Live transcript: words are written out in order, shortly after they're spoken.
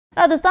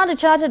The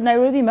StanChart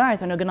Nairobi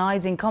Marathon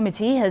Organizing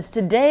Committee has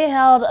today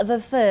held the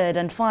third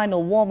and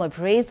final warm-up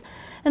race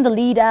in the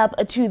lead-up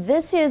to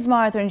this year's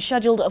marathon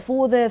scheduled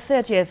for the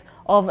 30th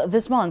of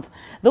this month.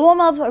 The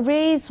warm-up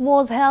race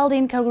was held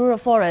in Karura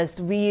Forest,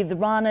 with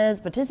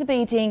runners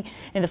participating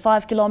in the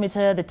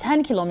 5-kilometer, the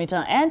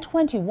 10-kilometer and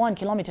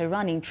 21-kilometer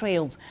running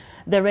trails.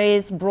 The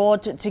race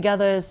brought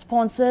together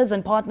sponsors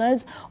and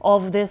partners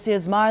of this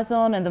year's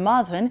marathon, and the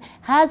marathon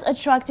has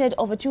attracted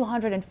over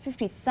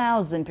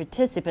 250,000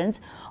 participants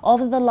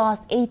over the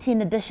last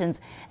 18 editions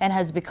and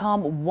has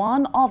become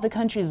one of the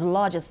country's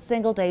largest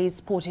single-day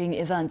sporting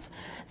events.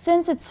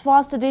 Since its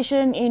first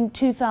edition in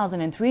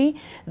 2003,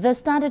 the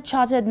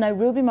StanChart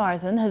Nairobi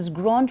Marathon has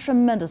grown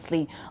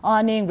tremendously,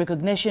 earning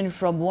recognition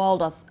from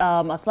World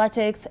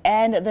Athletics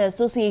and the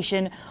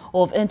Association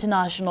of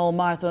International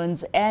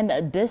Marathons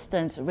and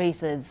Distance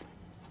Races.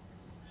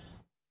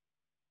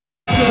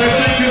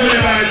 Thank you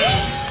very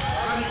much.